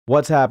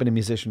What's happening,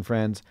 musician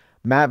friends?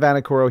 Matt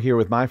Vanacoro here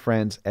with my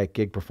friends at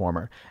Gig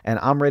Performer, and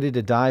I'm ready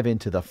to dive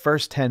into the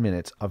first 10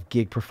 minutes of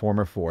Gig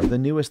Performer 4, the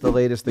newest, the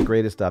latest, the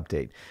greatest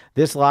update.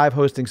 This live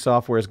hosting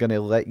software is going to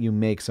let you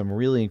make some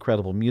really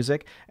incredible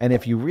music, and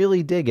if you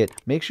really dig it,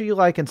 make sure you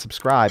like and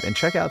subscribe and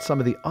check out some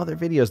of the other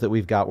videos that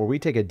we've got where we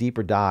take a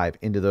deeper dive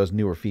into those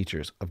newer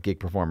features of Gig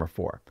Performer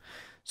 4.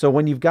 So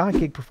when you've got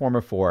Gig Performer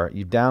 4,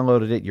 you've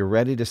downloaded it, you're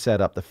ready to set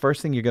up, the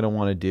first thing you're going to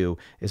want to do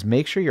is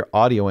make sure your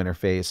audio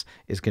interface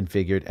is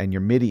configured and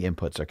your MIDI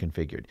inputs are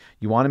configured.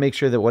 You want to make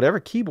sure that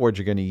whatever keyboard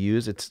you're going to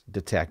use, it's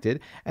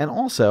detected, and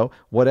also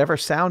whatever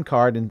sound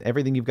card and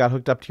everything you've got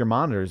hooked up to your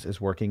monitors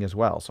is working as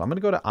well. So I'm going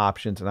to go to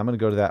Options and I'm going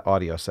to go to that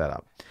audio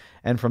setup.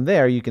 And from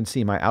there, you can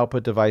see my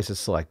output device is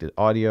selected.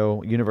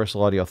 Audio,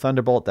 Universal Audio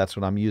Thunderbolt, that's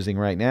what I'm using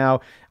right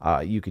now.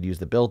 You could use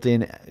the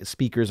built-in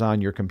speakers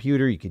on your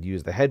computer. You could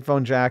use the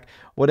headphone jack,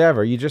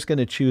 whatever. You're just going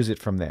to choose it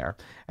from there.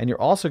 And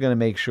you're also going to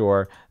make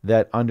sure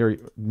that under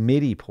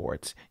MIDI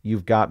ports,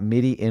 you've got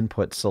MIDI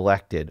input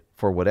selected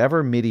for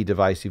whatever MIDI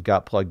device you've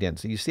got plugged in.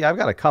 So you see, I've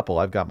got a couple.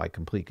 I've got my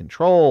Complete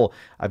Control.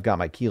 I've got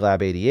my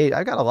Keylab 88.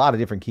 I've got a lot of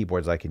different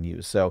keyboards I can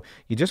use. So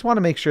you just want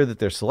to make sure that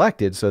they're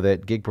selected so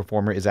that Gig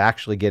Performer is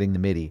actually getting the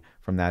MIDI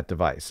from that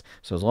device.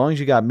 So as long as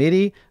you got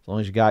MIDI, as long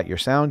as you got your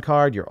sound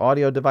card, your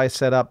audio device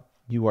set up,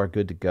 you are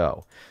good to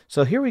go.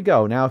 So here we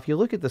go. Now, if you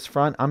look at this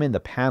front, I'm in the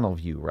panel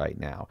view right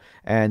now,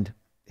 and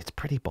it's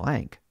pretty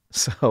blank.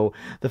 So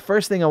the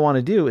first thing I want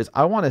to do is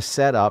I want to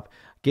set up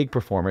Gig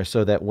Performer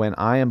so that when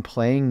I am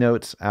playing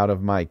notes out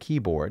of my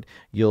keyboard,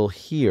 you'll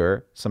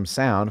hear some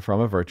sound from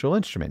a virtual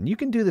instrument. And you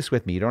can do this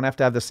with me. You don't have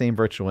to have the same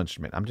virtual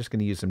instrument. I'm just going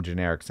to use some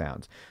generic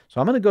sounds. So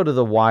I'm going to go to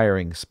the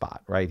wiring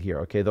spot right here.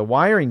 Okay, the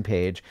wiring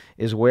page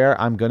is where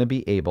I'm going to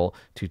be able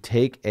to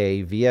take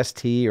a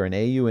VST or an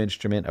AU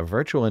instrument, a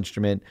virtual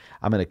instrument.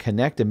 I'm going to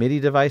connect a MIDI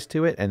device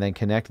to it and then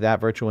connect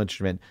that virtual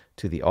instrument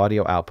to the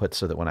audio output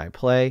so that when I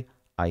play,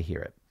 I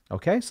hear it.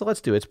 Okay, so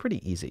let's do it. It's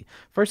pretty easy.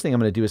 First thing I'm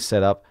going to do is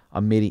set up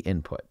a MIDI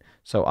input.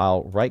 So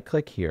I'll right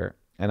click here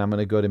and I'm going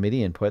to go to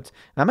MIDI inputs.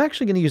 And I'm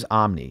actually going to use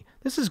Omni.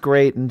 This is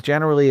great. And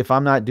generally, if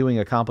I'm not doing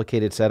a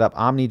complicated setup,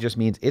 Omni just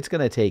means it's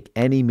going to take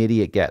any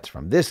MIDI it gets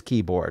from this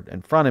keyboard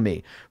in front of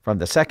me, from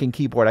the second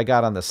keyboard I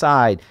got on the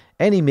side,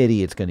 any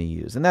MIDI it's going to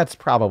use. And that's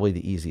probably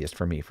the easiest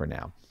for me for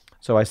now.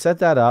 So I set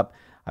that up.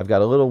 I've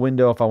got a little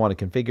window if I want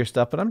to configure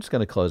stuff, but I'm just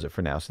going to close it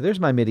for now. So there's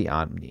my MIDI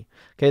Omni.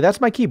 Okay,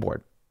 that's my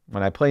keyboard.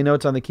 When I play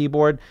notes on the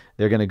keyboard,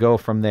 they're going to go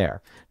from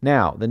there.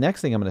 Now, the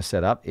next thing I'm going to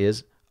set up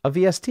is a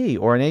VST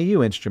or an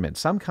AU instrument,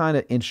 some kind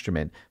of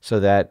instrument so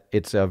that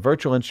it's a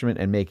virtual instrument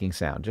and making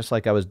sound, just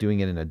like I was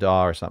doing it in a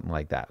DAW or something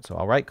like that. So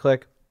I'll right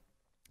click,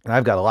 and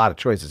I've got a lot of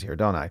choices here,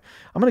 don't I?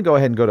 I'm going to go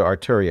ahead and go to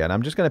Arturia, and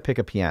I'm just going to pick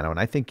a piano, and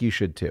I think you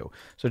should too.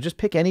 So just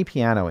pick any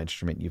piano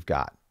instrument you've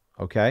got.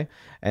 Okay,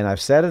 and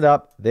I've set it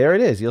up. There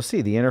it is. You'll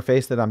see the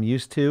interface that I'm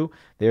used to.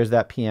 There's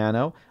that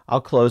piano.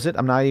 I'll close it.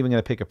 I'm not even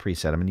going to pick a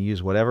preset. I'm going to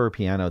use whatever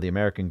piano, the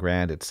American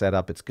Grand. It's set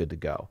up. It's good to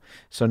go.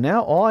 So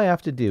now all I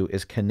have to do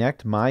is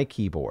connect my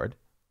keyboard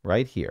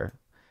right here,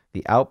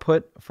 the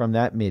output from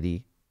that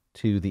MIDI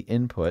to the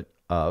input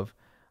of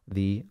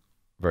the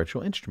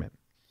virtual instrument.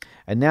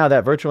 And now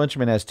that virtual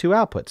instrument has two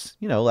outputs,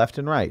 you know, left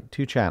and right,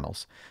 two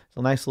channels. It's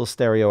a nice little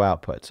stereo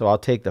output. So I'll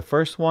take the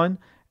first one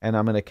and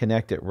I'm going to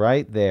connect it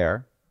right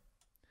there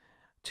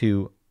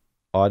to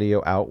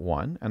audio out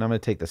 1, and I'm going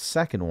to take the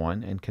second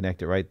one and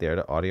connect it right there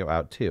to audio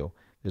out 2.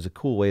 There's a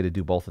cool way to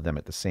do both of them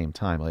at the same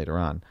time later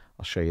on.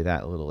 I'll show you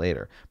that a little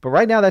later. But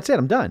right now, that's it.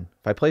 I'm done.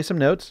 If I play some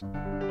notes,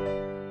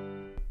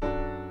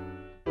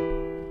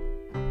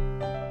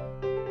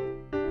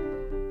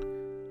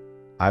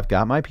 I've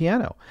got my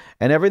piano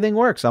and everything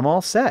works. I'm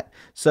all set.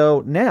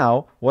 So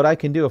now what I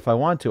can do if I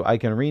want to, I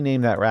can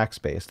rename that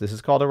Rackspace. This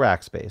is called a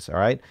Rackspace, all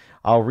right?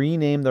 I'll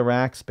rename the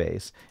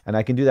Rackspace, and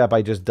I can do that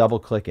by just double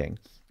clicking,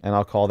 and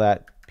I'll call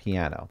that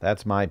piano.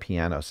 That's my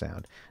piano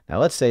sound. Now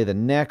let's say the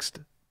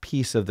next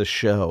piece of the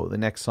show, the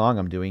next song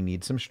I'm doing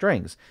needs some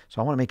strings. So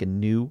I want to make a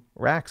new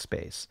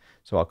Rackspace.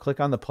 So I'll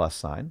click on the plus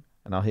sign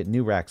and I'll hit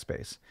new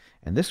Rackspace.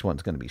 And this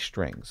one's going to be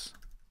strings.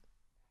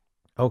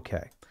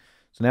 Okay.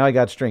 So now I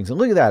got strings, and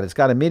look at that. It's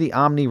got a MIDI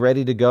Omni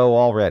ready to go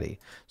already.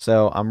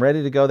 So I'm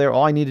ready to go there.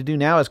 All I need to do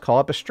now is call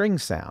up a string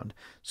sound.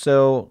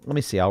 So let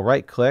me see. I'll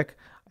right click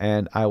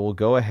and I will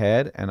go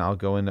ahead and I'll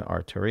go into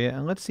Arturia,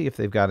 and let's see if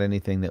they've got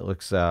anything that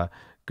looks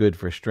good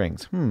for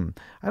strings.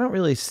 I don't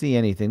really see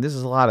anything. This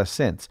is a lot of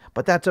synths,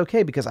 but that's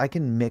okay because I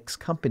can mix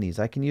companies.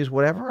 I can use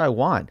whatever I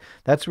want.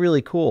 That's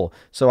really cool.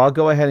 So I'll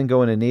go ahead and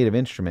go into Native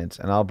Instruments,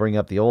 and I'll bring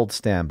up the old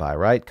standby,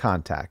 right?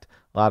 Contact.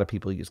 A lot of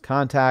people use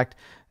Contact,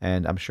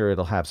 and I'm sure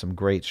it'll have some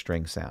great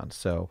string sounds.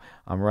 So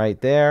I'm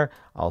right there.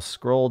 I'll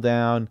scroll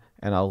down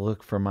and I'll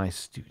look for my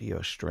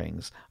studio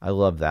strings. I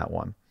love that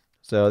one.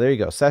 So there you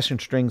go. Session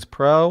Strings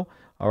Pro.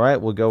 All right,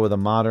 we'll go with a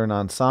modern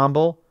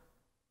ensemble.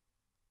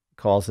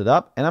 Calls it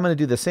up. And I'm going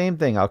to do the same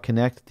thing. I'll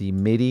connect the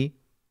MIDI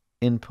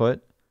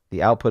input,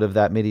 the output of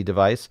that MIDI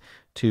device,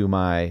 to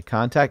my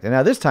Contact. And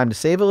now this time, to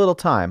save a little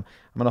time,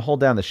 I'm going to hold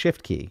down the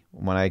Shift key.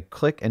 When I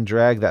click and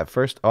drag that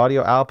first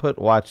audio output,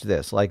 watch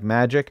this. Like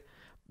magic,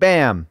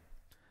 bam!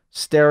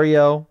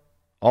 stereo,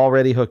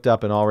 already hooked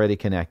up and already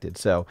connected.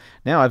 So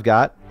now I've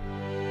got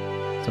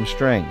some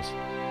strings.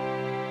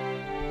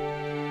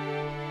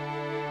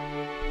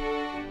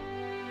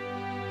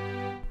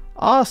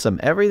 Awesome.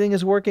 Everything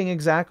is working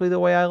exactly the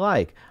way I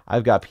like.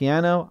 I've got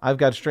piano, I've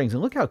got strings,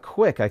 and look how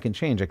quick I can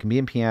change. I can be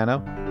in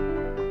piano,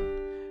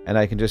 and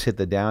I can just hit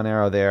the down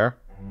arrow there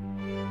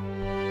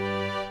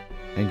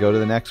and go to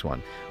the next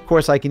one. Of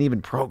course, I can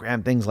even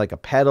program things like a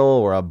pedal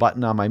or a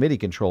button on my MIDI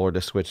controller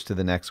to switch to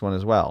the next one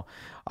as well.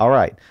 All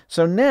right,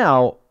 so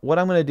now what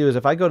I'm going to do is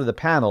if I go to the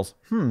panels,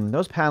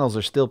 those panels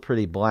are still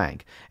pretty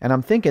blank. And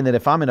I'm thinking that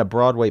if I'm in a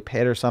Broadway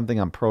pit or something,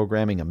 I'm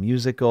programming a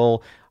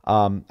musical,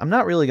 I'm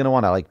not really going to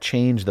want to like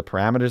change the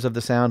parameters of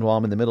the sound while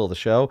I'm in the middle of the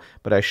show,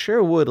 but I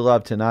sure would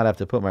love to not have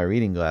to put my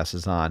reading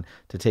glasses on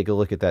to take a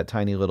look at that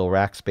tiny little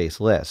Rackspace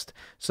list.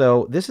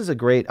 So this is a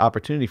great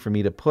opportunity for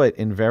me to put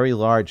in very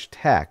large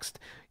text,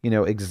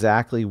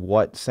 exactly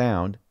what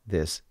sound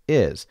this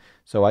is.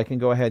 So I can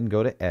go ahead and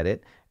go to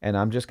Edit, and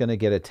I'm just going to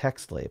get a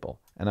text label,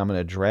 and I'm going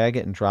to drag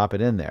it and drop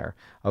it in there.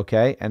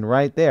 Okay, and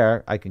right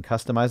there, I can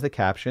customize the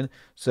caption.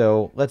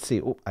 So let's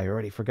see. Oh, I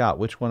already forgot.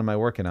 Which one am I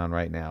working on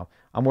right now?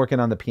 I'm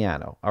working on the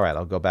piano. All right,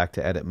 I'll go back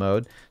to edit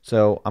mode.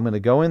 So I'm going to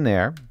go in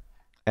there,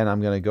 and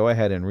I'm going to go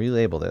ahead and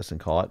relabel this and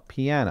call it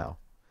piano.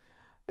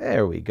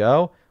 There we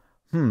go.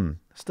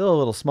 Still a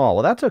little small.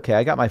 Well, that's okay.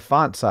 I got my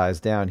font size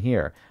down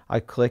here. I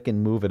click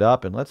and move it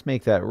up, and let's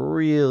make that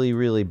really,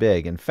 really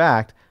big. In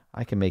fact,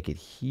 I can make it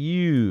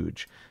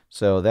huge.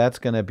 So that's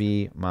going to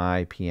be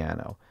my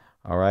piano.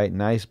 All right,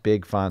 nice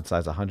big font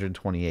size,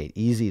 128,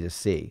 easy to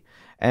see.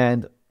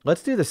 And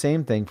let's do the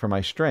same thing for my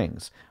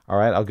strings. All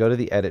right, I'll go to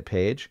the edit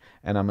page,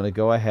 and I'm going to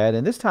go ahead,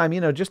 and this time,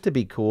 just to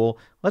be cool,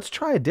 let's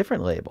try a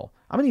different label.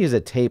 I'm going to use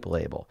a tape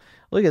label.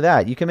 Look at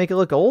that. You can make it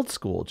look old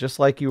school, just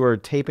like you were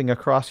taping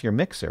across your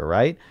mixer,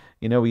 right?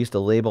 We used to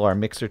label our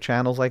mixer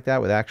channels like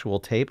that with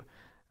actual tape.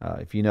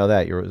 If you know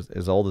that, you're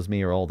as old as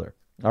me or older.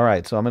 All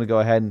right, so I'm going to go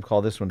ahead and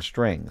call this one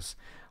strings.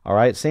 All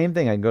right, same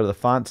thing. I can go to the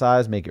font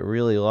size, make it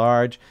really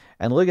large,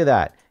 and look at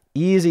that.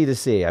 Easy to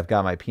see. I've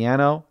got my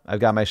piano, I've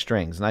got my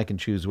strings, and I can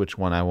choose which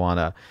one I want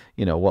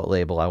to, what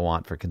label I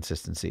want for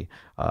consistency.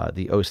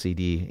 The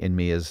OCD in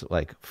me is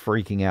like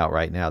freaking out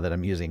right now that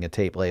I'm using a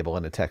tape label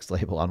and a text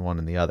label on one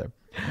and the other.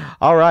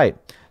 All right,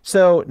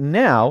 so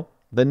now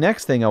the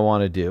next thing I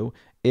want to do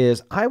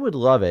is I would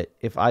love it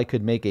if I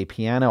could make a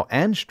piano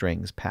and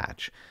strings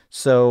patch.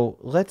 So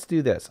let's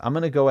do this. I'm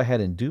going to go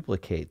ahead and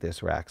duplicate this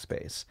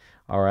Rackspace.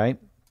 All right.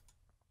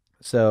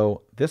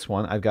 So this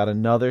one, I've got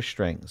another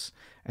strings,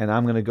 and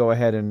I'm going to go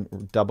ahead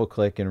and double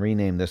click and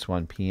rename this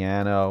one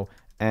piano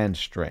and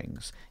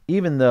strings,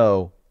 even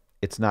though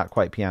it's not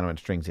quite piano and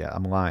strings yet.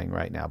 I'm lying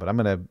right now, but I'm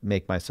going to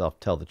make myself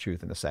tell the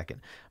truth in a second.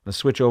 I'm going to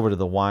switch over to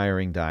the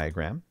wiring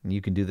diagram, and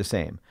you can do the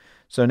same.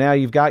 So now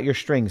you've got your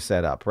strings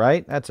set up,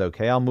 right? That's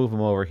okay. I'll move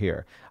them over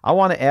here. I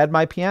want to add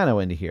my piano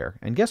into here,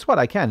 and guess what?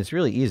 I can. It's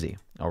really easy.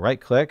 I'll right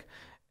click,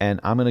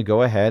 and I'm going to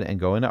go ahead and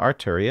go into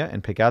Arturia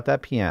and pick out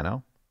that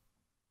piano.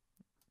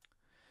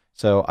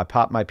 So I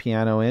pop my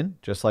piano in,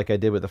 just like I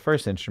did with the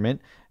first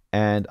instrument,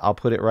 and I'll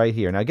put it right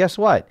here. Now, guess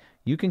what?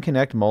 You can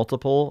connect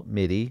multiple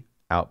MIDI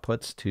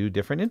outputs to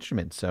different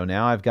instruments. So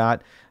now I've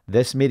got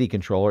this MIDI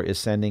controller is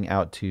sending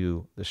out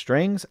to the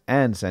strings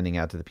and sending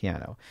out to the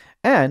piano.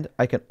 And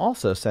I can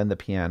also send the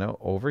piano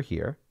over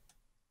here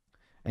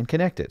and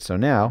connect it. So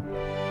now,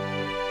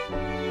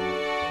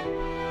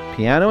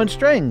 piano and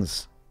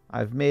strings.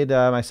 I've made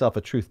myself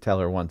a truth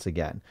teller once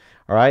again.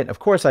 All right. Of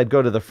course, I'd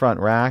go to the front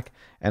rack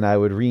and I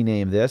would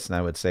rename this and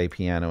I would say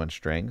piano and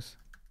strings.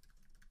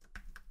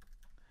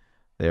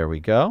 There we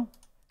go.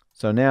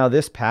 So now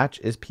this patch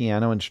is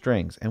piano and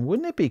strings. And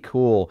wouldn't it be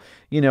cool?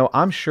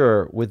 I'm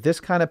sure with this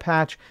kind of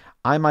patch,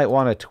 I might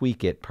want to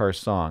tweak it per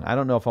song. I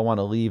don't know if I want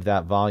to leave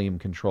that volume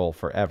control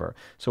forever.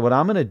 So what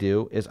I'm going to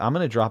do is I'm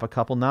going to drop a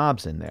couple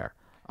knobs in there.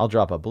 I'll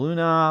drop a blue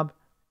knob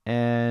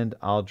and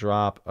I'll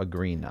drop a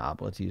green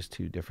knob. Let's use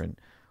two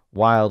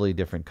wildly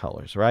different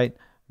colors, right?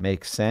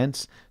 Makes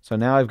sense. So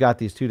now I've got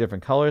these two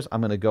different colors.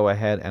 I'm going to go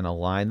ahead and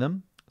align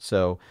them.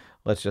 So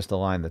let's just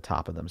align the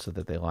top of them so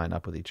that they line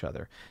up with each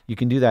other. You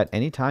can do that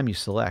anytime you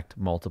select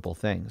multiple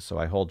things. So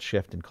I hold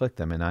Shift and click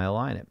them and I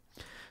align it.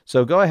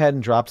 So go ahead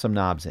and drop some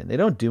knobs in. They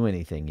don't do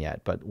anything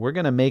yet, but we're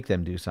going to make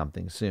them do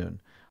something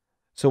soon.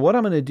 So what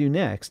I'm going to do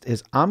next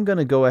is I'm going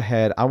to go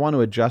ahead, I want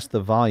to adjust the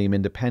volume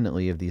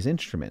independently of these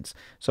instruments.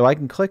 So I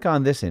can click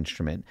on this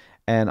instrument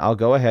and I'll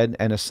go ahead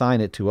and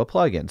assign it to a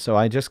plugin. So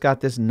I just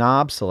got this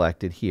knob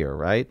selected here,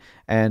 right?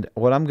 And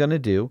what I'm going to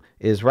do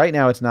is right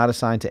now it's not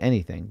assigned to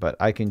anything, but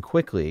I can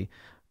quickly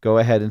go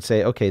ahead and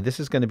say, okay, this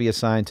is going to be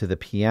assigned to the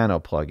piano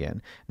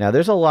plugin. Now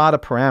there's a lot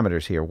of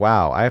parameters here.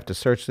 Wow, I have to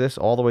search this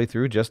all the way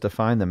through just to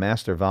find the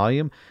master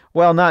volume?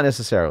 Well, not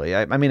necessarily.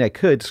 I mean, I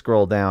could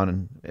scroll down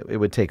and it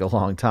would take a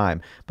long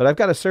time, but I've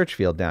got a search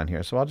field down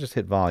here. So I'll just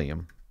hit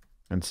volume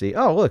and see,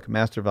 oh, look,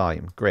 master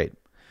volume. Great.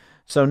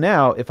 So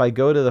now if I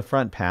go to the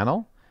front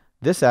panel,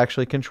 this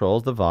actually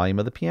controls the volume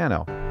of the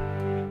piano.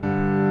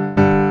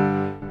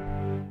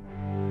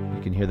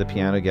 You can hear the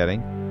piano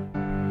getting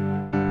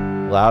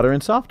louder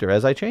and softer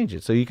as I change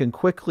it. So you can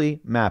quickly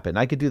map it. And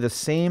I could do the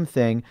same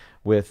thing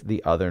with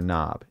the other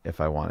knob if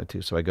I wanted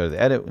to. So I go to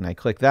the edit and I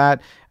click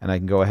that, and I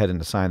can go ahead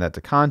and assign that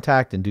to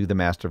contact and do the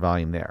master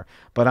volume there.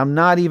 But I'm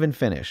not even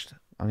finished.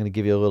 I'm going to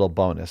give you a little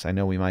bonus. I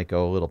know we might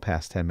go a little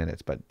past 10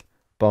 minutes, but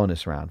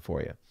bonus round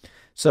for you.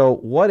 So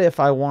what if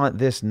I want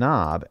this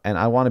knob and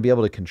I want to be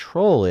able to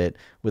control it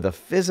with a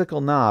physical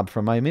knob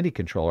from my MIDI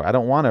controller? I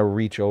don't want to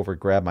reach over,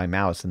 grab my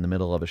mouse in the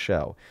middle of a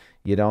show.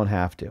 You don't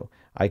have to.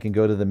 I can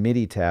go to the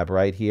MIDI tab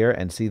right here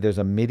and see there's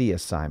a MIDI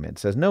assignment.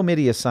 It says no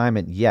MIDI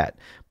assignment yet,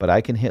 but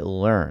I can hit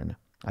learn.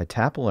 I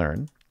tap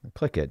learn,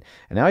 click it,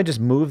 and now I just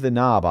move the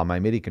knob on my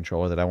MIDI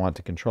controller that I want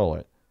to control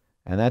it.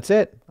 And that's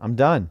it. I'm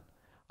done.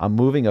 I'm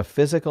moving a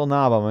physical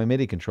knob on my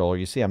MIDI controller.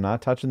 You see, I'm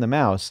not touching the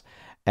mouse,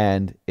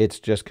 and it's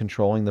just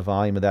controlling the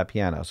volume of that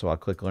piano. So I'll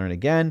click learn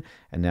again,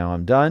 and now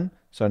I'm done.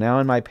 So now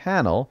in my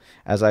panel,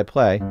 as I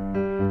play,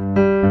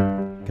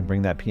 I can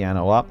bring that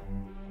piano up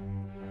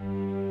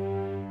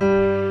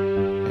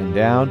and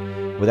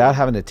down without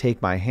having to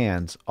take my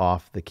hands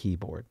off the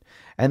keyboard.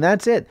 And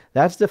that's it.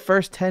 That's the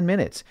first 10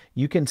 minutes.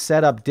 You can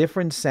set up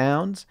different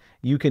sounds.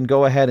 You can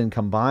go ahead and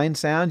combine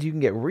sounds. You can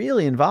get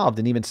really involved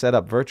and even set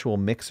up virtual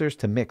mixers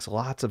to mix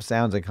lots of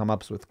sounds and come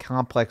up with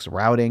complex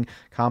routing,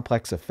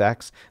 complex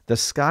effects. The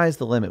sky's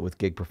the limit with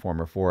Gig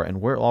Performer 4, and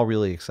we're all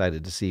really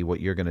excited to see what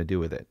you're going to do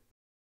with it.